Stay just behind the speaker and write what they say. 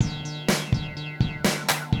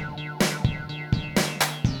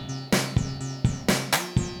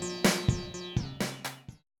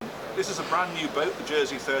This is a brand new boat, the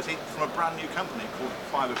Jersey 30, from a brand new company called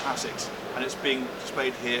Fibre Classics, and it's being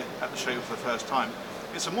displayed here at the show for the first time.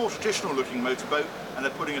 It's a more traditional looking motorboat, and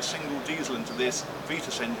they're putting a single diesel into this,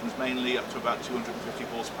 Vetus engines mainly, up to about 250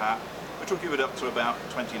 horsepower, which will give it up to about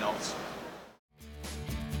 20 knots.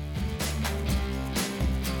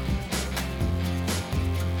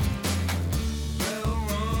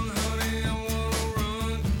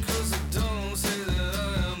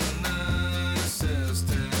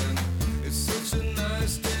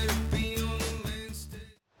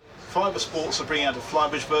 Fibre Sports are bringing out a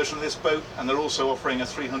flybridge version of this boat, and they're also offering a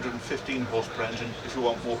 315 horsepower engine if you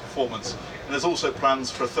want more performance. And there's also plans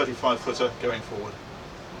for a 35-footer going forward.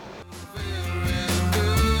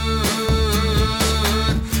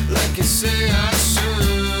 Like you said.